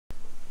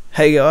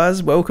Hey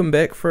guys, welcome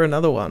back for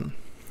another one.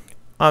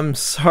 I'm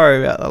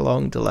sorry about the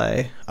long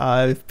delay.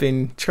 I've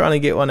been trying to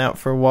get one out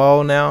for a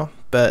while now,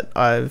 but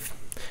I've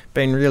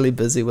been really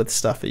busy with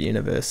stuff at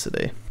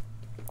university.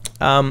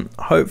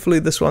 Hopefully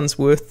this one's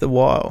worth the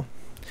while.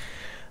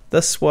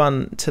 This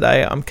one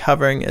today I'm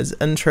covering is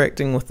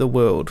interacting with the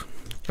world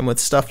and with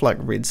stuff like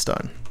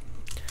Redstone,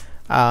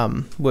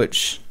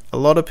 which a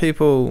lot of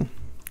people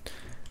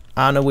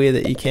aren't aware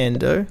that you can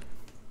do.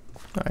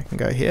 I can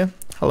go here,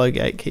 hello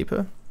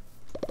gatekeeper.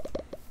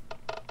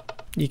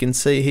 You can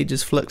see he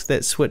just flicks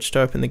that switch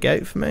to open the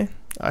gate for me.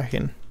 I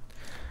can,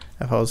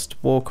 if I was to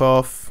walk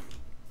off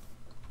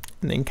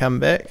and then come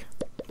back.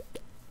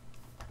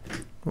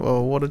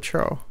 Whoa, what a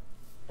troll.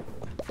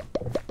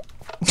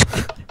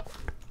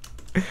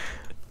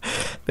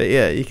 But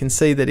yeah, you can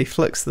see that he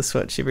flicks the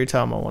switch every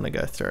time I want to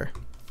go through.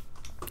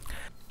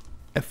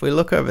 If we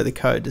look over the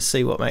code to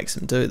see what makes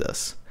him do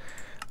this,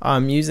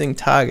 I'm using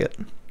target.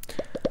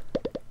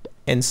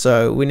 And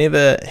so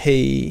whenever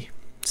he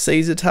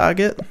sees a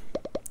target,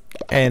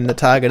 and the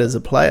target is a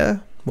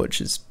player,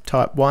 which is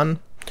type 1,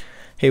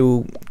 he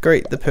will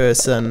greet the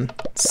person,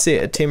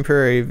 set a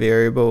temporary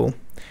variable,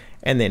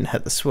 and then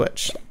hit the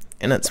switch.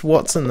 And it's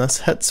what's in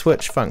this hit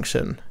switch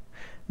function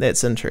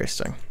that's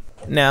interesting.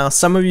 Now,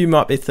 some of you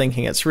might be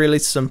thinking it's really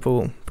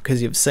simple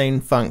because you've seen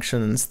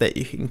functions that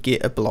you can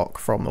get a block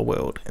from the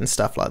world and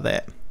stuff like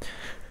that.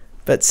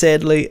 But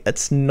sadly,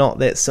 it's not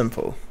that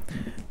simple.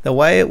 The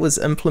way it was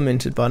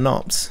implemented by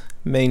NOPs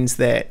means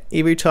that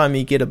every time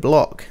you get a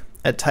block,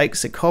 it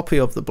takes a copy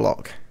of the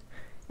block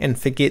and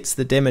forgets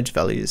the damage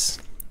values.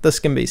 This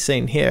can be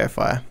seen here if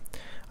I've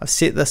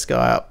set this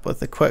guy up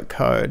with a quick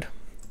code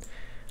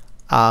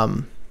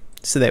so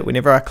that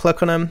whenever I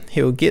click on him,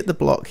 he will get the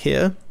block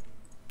here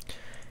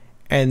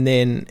and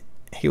then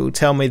he will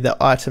tell me the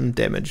item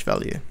damage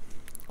value,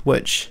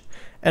 which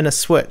in a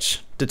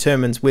switch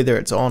determines whether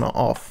it's on or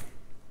off.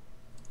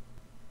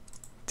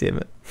 Damn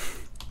it.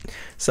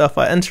 So if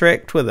I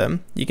interact with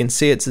him, you can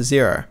see it's a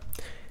 0.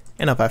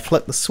 And if I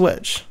flick the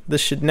switch,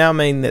 this should now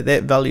mean that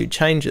that value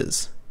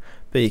changes,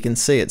 but you can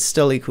see it's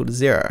still equal to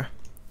 0.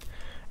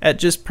 It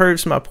just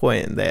proves my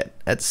point that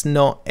it's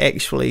not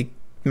actually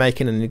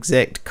making an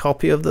exact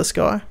copy of this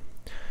guy.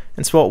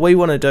 And so what we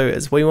want to do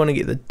is we want to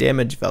get the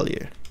damage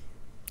value.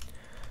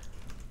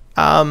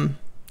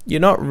 You're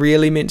not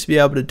really meant to be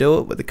able to do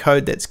it with the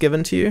code that's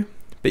given to you,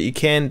 but you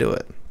can do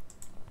it.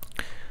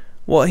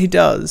 What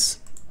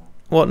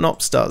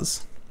NOPs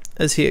does,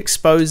 is he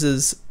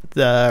exposes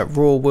the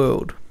raw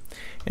world.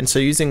 And so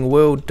using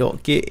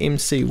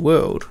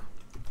world.getMCWorld,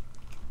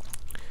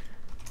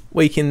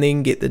 we can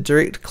then get the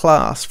direct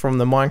class from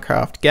the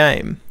Minecraft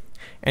game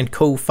and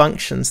call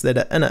functions that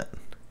are in it.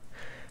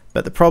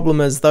 But the problem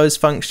is those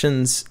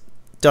functions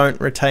don't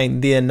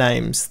retain their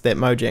names that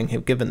Mojang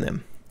have given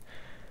them.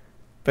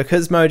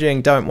 Because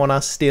Mojang don't want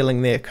us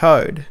stealing their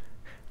code,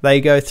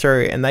 they go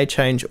through and they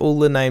change all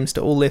the names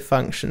to all their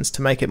functions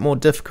to make it more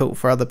difficult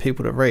for other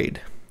people to read.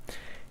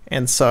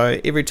 And so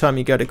every time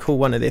you go to call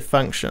one of their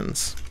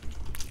functions,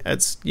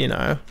 it's,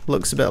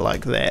 looks a bit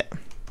like that.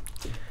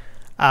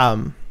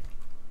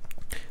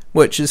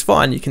 Which is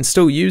fine, you can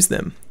still use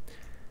them.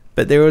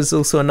 But there is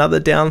also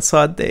another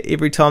downside that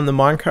every time the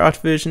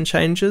Minecraft version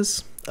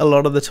changes, a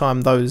lot of the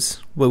time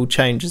those will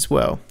change as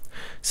well.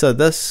 So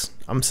this,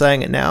 I'm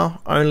saying it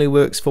now, only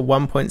works for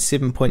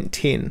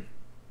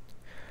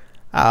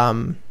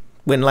 1.7.10.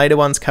 When later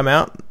ones come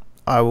out,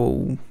 I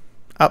will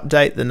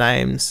update the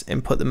names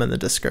and put them in the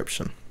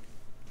description.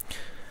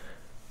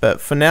 But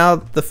for now,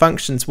 the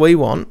functions we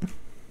want,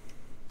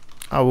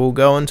 I will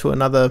go into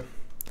another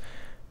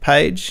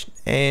page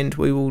and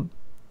we will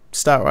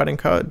start writing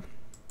code.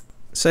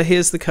 So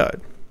here's the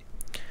code.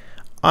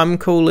 I'm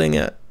storing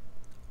the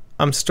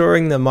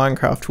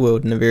Minecraft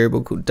world in a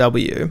variable called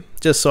W,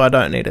 just so I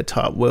don't need to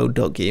type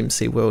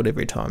world.getMCWorld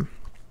every time.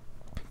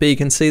 But you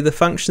can see the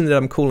function that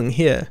I'm calling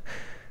here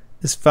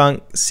is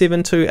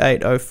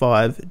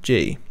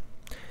func72805G.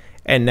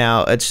 And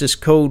now it's just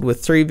called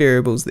with 3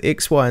 variables, the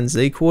x, y, and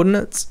z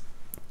coordinates.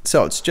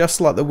 So it's just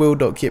like the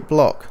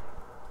world.getBlock,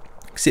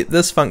 except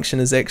this function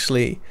is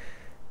actually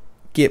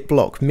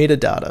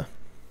getBlockMetadata.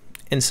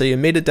 And so your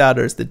metadata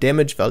is the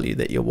damage value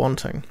that you're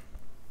wanting.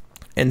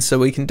 And so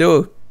we can do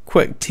a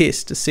quick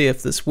test to see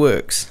if this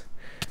works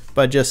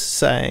by just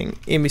saying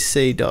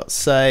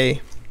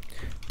mec.say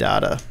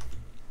data.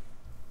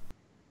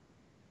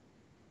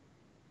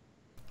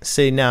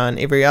 See, now in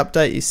every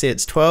update you see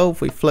it's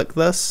 12, we flick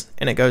this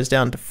and it goes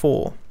down to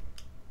 4.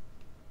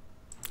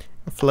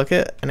 Flick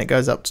it and it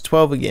goes up to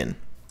 12 again.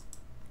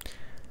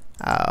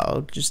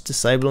 I'll just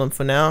disable them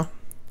for now.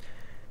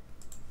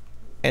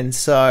 And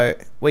so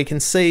we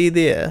can see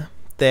there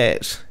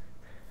that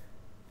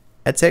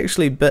it's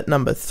actually bit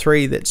number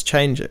 3 that's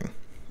changing.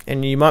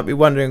 And you might be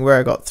wondering where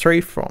I got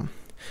 3 from.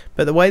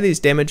 But the way these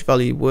damage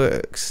value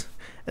works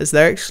is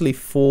they're actually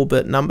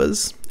 4-bit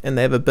numbers and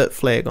they have a bit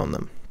flag on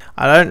them.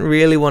 I don't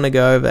really want to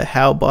go over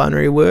how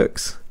binary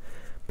works,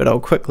 but I'll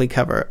quickly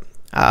cover it.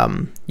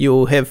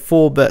 You'll have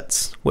 4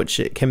 bits, which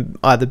it can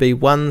either be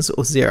 1s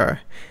or 0,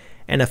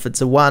 and if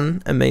it's a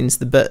 1, it means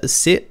the bit is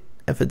set.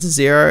 If it's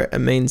 0, it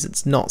means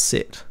it's not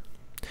set.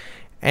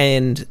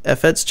 And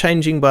if it's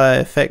changing by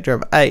a factor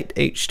of 8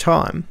 each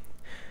time,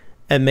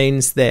 it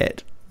means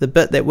that the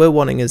bit that we're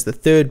wanting is the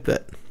third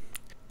bit.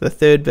 The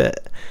third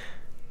bit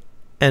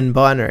in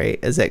binary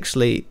is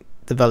actually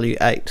the value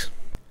 8.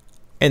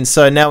 And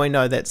so now we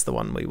know that's the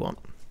one we want.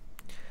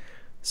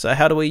 So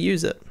how do we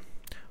use it?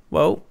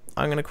 Well,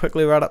 I'm going to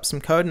quickly write up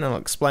some code and I'll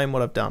explain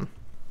what I've done.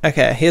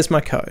 Okay, here's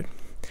my code.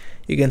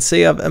 You can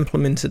see I've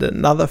implemented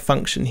another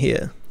function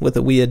here with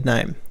a weird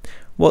name.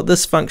 What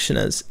this function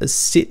is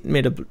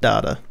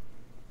setMetadata.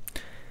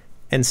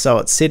 And so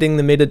it's setting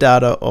the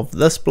metadata of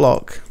this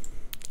block,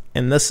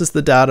 and this is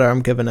the data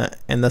I'm giving it,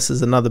 and this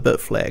is another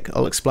bit flag.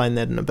 I'll explain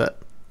that in a bit.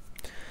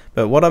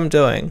 But what I'm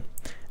doing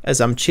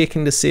is I'm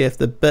checking to see if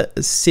the bit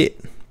is set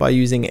by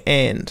using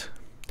AND.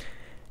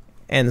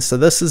 And so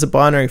this is a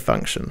binary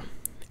function.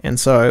 And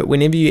so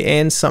whenever you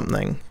AND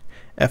something,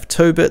 if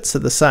 2 bits are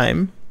the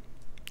same,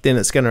 then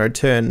it's going to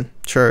return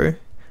true.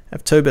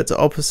 If 2 bits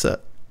are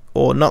opposite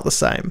or not the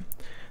same,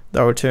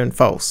 they'll return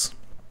false.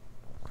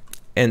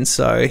 And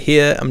so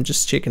here I'm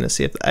just checking to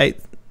see if the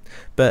 8th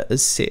bit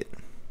is set.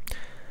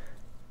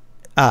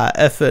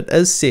 If it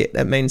is set,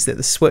 it means that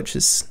the switch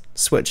is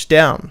switched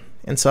down.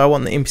 And so I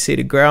want the NPC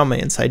to growl me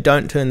and say,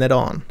 don't turn that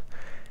on.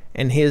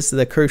 And here's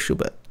the crucial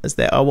bit, is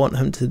that I want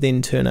him to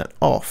then turn it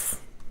off.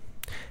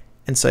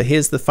 And so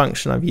here's the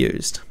function I've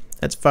used.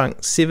 It's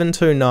func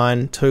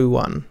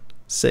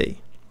 72921C.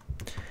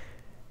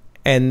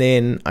 And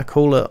then I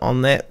call it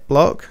on that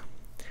block.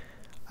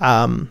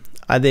 I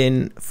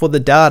then, for the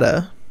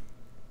data,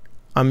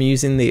 I'm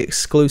using the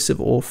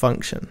exclusive OR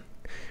function,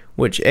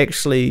 which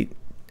actually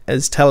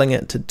is telling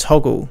it to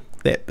toggle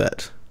that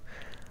bit.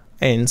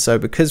 And so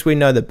because we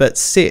know the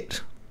bit's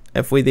set,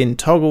 if we then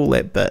toggle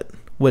that bit,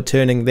 we're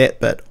turning that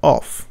bit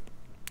off.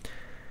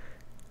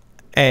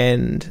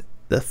 And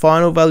the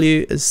final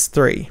value is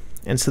 3.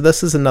 And so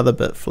this is another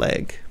bit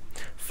flag.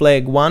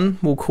 Flag 1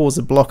 will cause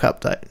a block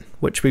update,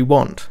 which we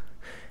want.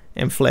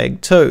 And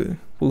flag 2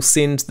 will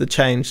send the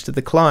change to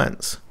the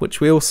clients,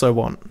 which we also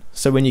want.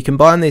 So when you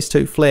combine these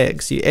two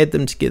flags, you add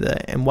them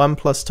together, and 1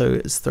 plus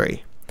 2 is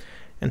 3.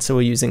 And so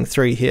we're using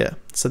 3 here,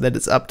 so that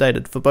it's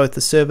updated for both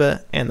the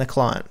server and the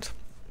client.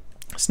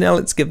 So now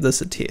let's give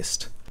this a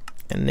test.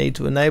 And need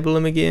to enable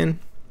him again.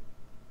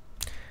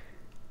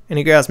 And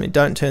he growls me,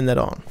 don't turn that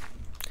on.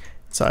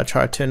 So I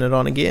try to turn it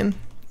on again,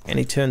 and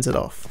he turns it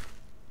off.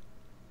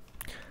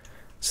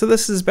 So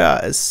this is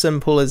about as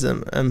simple as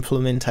an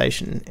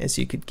implementation as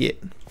you could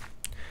get.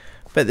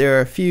 But there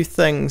are a few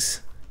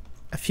things,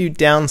 a few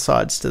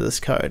downsides to this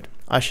code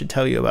I should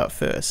tell you about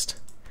first.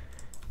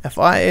 If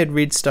I add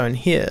redstone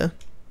here,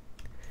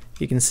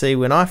 you can see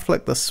when I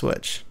flick the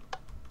switch,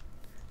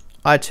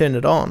 I turn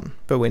it on,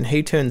 but when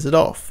he turns it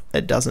off,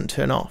 it doesn't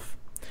turn off.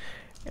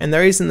 And the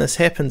reason this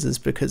happens is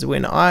because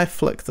when I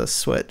flick this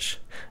switch,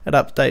 it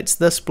updates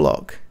this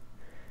block,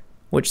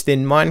 which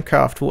then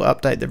Minecraft will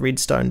update the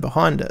redstone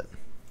behind it.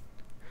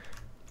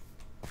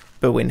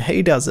 But when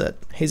he does it,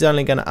 he's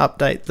only going to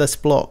update this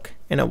block,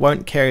 and it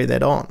won't carry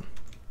that on.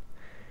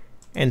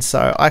 And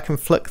so I can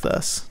flick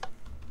this,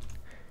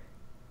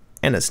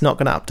 and it's not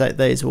going to update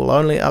these. It will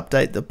only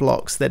update the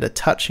blocks that are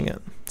touching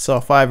it. So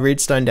if I have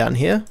redstone down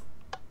here,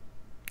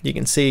 you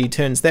can see he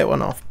turns that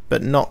one off,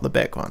 but not the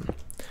back one.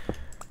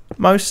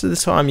 Most of the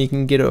time you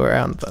can get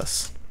around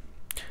this.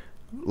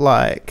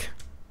 Like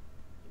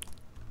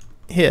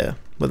here,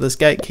 with this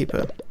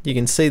gatekeeper, you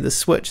can see the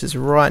switch is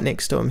right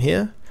next to him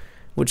here,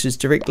 which is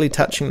directly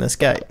touching this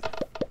gate.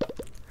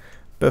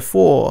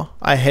 Before,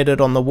 I had it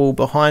on the wall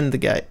behind the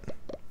gate,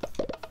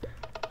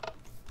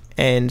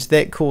 and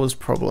that caused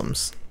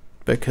problems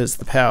because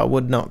the power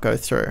would not go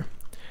through.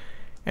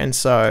 And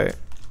so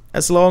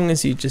as long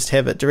as you just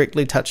have it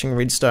directly touching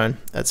redstone,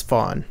 it's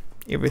fine,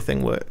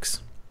 everything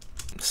works.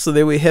 So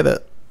there we have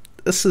it.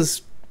 This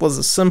was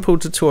a simple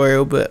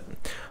tutorial, but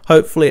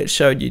hopefully it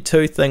showed you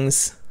 2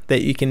 things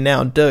that you can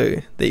now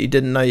do that you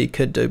didn't know you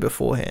could do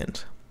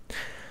beforehand.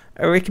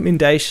 A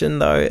recommendation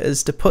though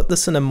is to put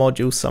this in a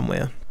module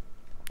somewhere,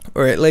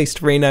 or at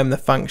least rename the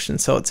function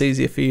so it's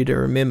easier for you to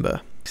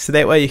remember. So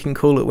that way you can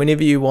call it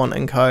whenever you want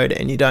in code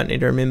and you don't need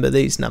to remember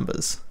these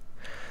numbers.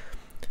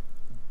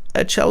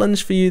 A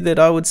challenge for you that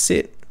I would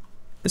set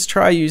is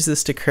try use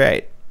this to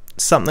create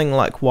something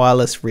like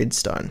wireless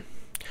redstone,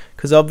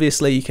 because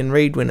obviously you can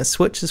read when a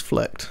switch is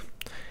flicked,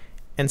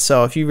 and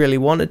so if you really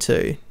wanted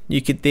to,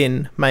 you could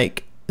then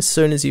make, as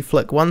soon as you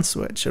flick one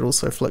switch, it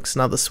also flicks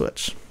another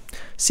switch.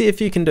 See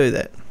if you can do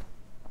that.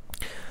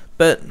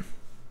 But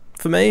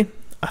for me,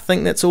 I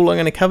think that's all I'm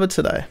going to cover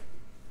today.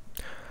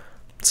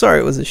 Sorry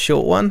it was a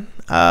short one.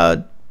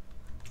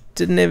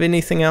 Didn't have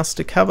anything else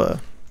to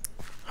cover.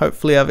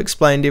 Hopefully I've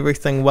explained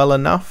everything well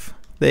enough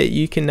that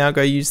you can now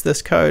go use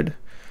this code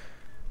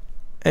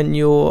in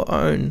your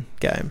own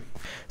game.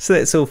 So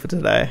that's all for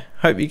today.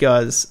 Hope you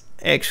guys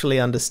actually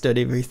understood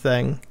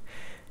everything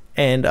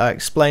and I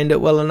explained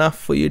it well enough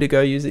for you to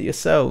go use it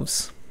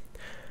yourselves.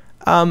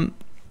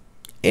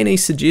 Any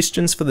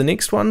suggestions for the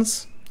next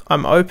ones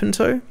I'm open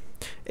to.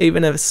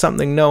 Even if it's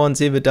something no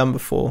one's ever done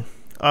before.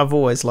 I've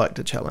always liked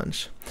a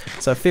challenge.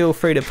 So feel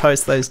free to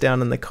post those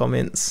down in the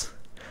comments.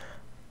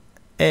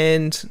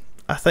 And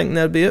I think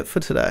that'll be it for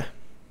today.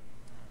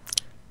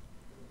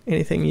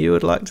 Anything you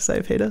would like to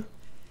say, Peter?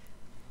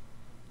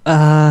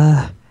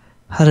 I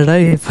don't know,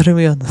 you're putting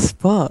me on the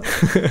spot.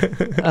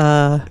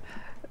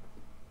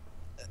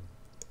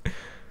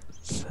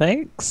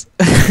 Thanks.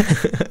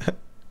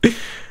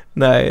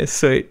 No,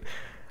 sweet.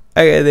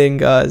 Okay then,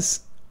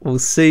 guys. We'll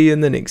see you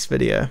in the next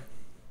video.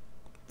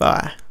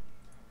 Bye.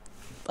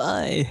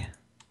 Bye.